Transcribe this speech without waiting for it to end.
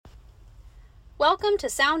Welcome to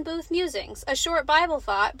Sound Booth Musings, a short Bible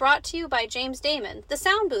thought brought to you by James Damon, the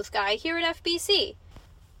sound booth guy here at FBC.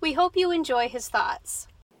 We hope you enjoy his thoughts.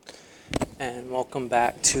 And welcome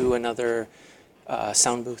back to another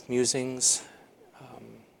Sound Booth Musings.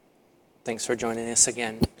 Thanks for joining us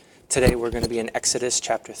again. Today we're going to be in Exodus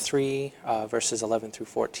chapter 3, verses 11 through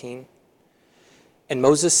 14. And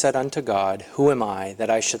Moses said unto God, Who am I, that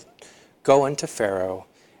I should go unto Pharaoh,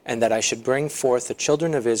 and that I should bring forth the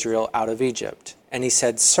children of Israel out of Egypt? And he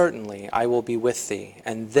said, Certainly I will be with thee,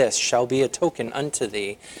 and this shall be a token unto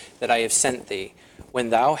thee that I have sent thee. When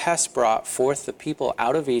thou hast brought forth the people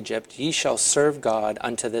out of Egypt, ye shall serve God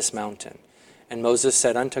unto this mountain. And Moses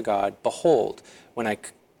said unto God, Behold, when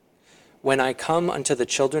I come unto the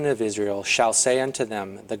children of Israel, shall say unto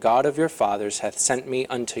them, The God of your fathers hath sent me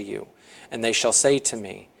unto you. And they shall say to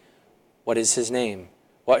me, What is his name?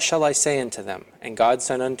 What shall I say unto them? And God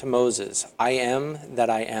said unto Moses, I am that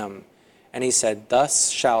I am. And he said, Thus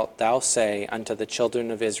shalt thou say unto the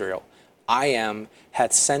children of Israel, I am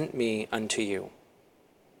hath sent me unto you.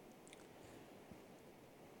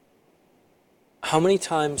 How many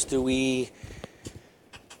times do we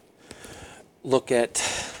look at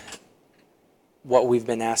what we've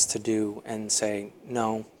been asked to do and say,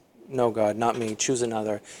 no, God, not me, choose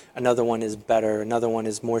another. Another one is better, another one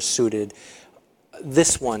is more suited.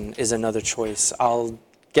 This one is another choice.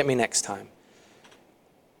 Get me next time.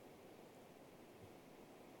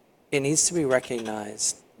 It needs to be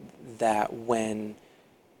recognized that when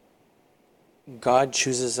God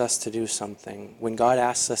chooses us to do something, when God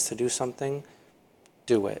asks us to do something,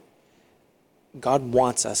 do it. God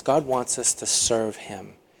wants us to serve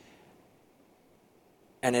him.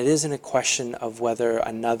 And it isn't a question of whether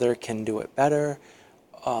another can do it better.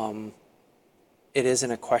 It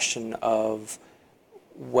isn't a question of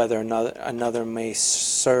whether another may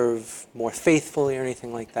serve more faithfully or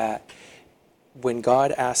anything like that. When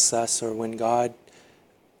God asks us, or when God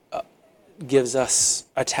gives us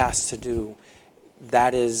a task to do,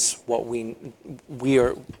 that is what we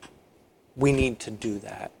need to do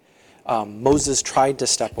that. Moses tried to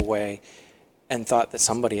step away and thought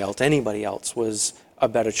that anybody else was a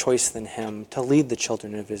better choice than him to lead the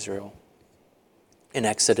children of Israel. In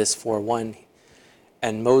Exodus 4:1,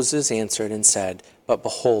 and Moses answered and said, But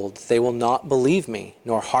behold, they will not believe me,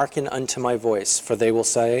 nor hearken unto my voice, for they will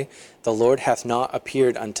say, The Lord hath not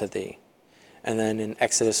appeared unto thee. And then in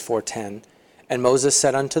Exodus 4:10, and Moses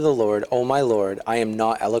said unto the Lord, O my Lord, I am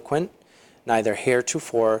not eloquent, neither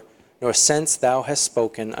heretofore, nor since thou hast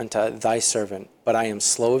spoken unto thy servant, but I am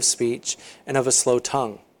slow of speech and of a slow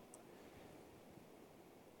tongue.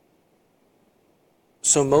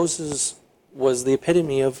 So Moses was the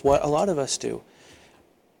epitome of what a lot of us do.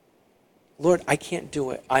 Lord, I can't do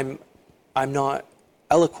it. I'm not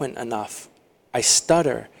eloquent enough. I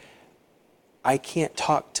stutter. I can't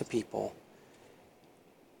talk to people.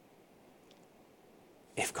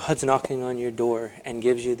 If God's knocking on your door and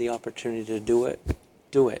gives you the opportunity to do it,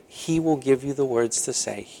 do it. He will give you the words to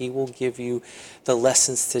say. He will give you the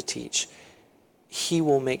lessons to teach. He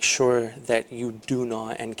will make sure that you do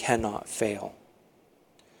not and cannot fail.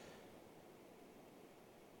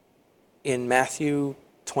 In Matthew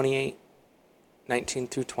 28:19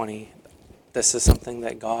 through 20, this is something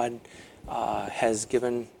that God has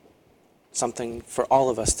given something for all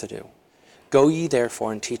of us to do. Go ye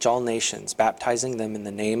therefore and teach all nations, baptizing them in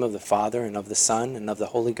the name of the Father and of the Son and of the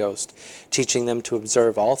Holy Ghost, teaching them to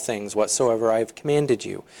observe all things whatsoever I have commanded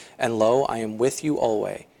you. And lo, I am with you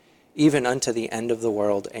always, even unto the end of the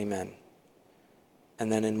world. Amen.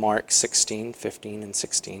 And then in Mark 16:15 and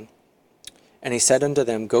 16, and he said unto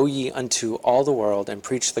them, Go ye unto all the world, and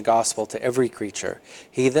preach the gospel to every creature.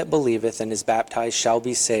 He that believeth and is baptized shall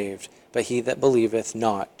be saved, but he that believeth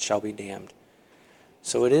not shall be damned.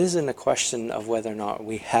 So it isn't a question of whether or not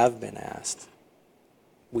we have been asked.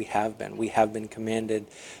 We have been commanded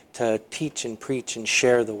to teach and preach and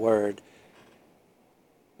share the word.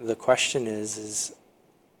 The question is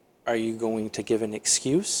are you going to give an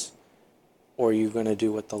excuse, or are you going to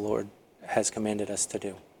do what the Lord has commanded us to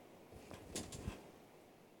do?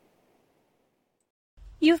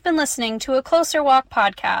 You've been listening to a Closer Walk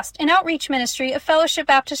podcast, an outreach ministry of Fellowship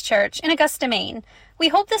Baptist Church in Augusta, Maine. We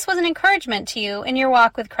hope this was an encouragement to you in your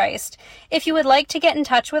walk with Christ. If you would like to get in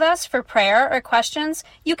touch with us for prayer or questions,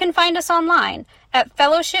 you can find us online at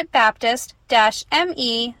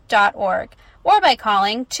fellowshipbaptist-me.org or by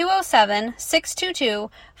calling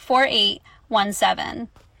 207-622-4817.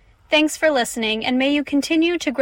 Thanks for listening, and may you continue to grow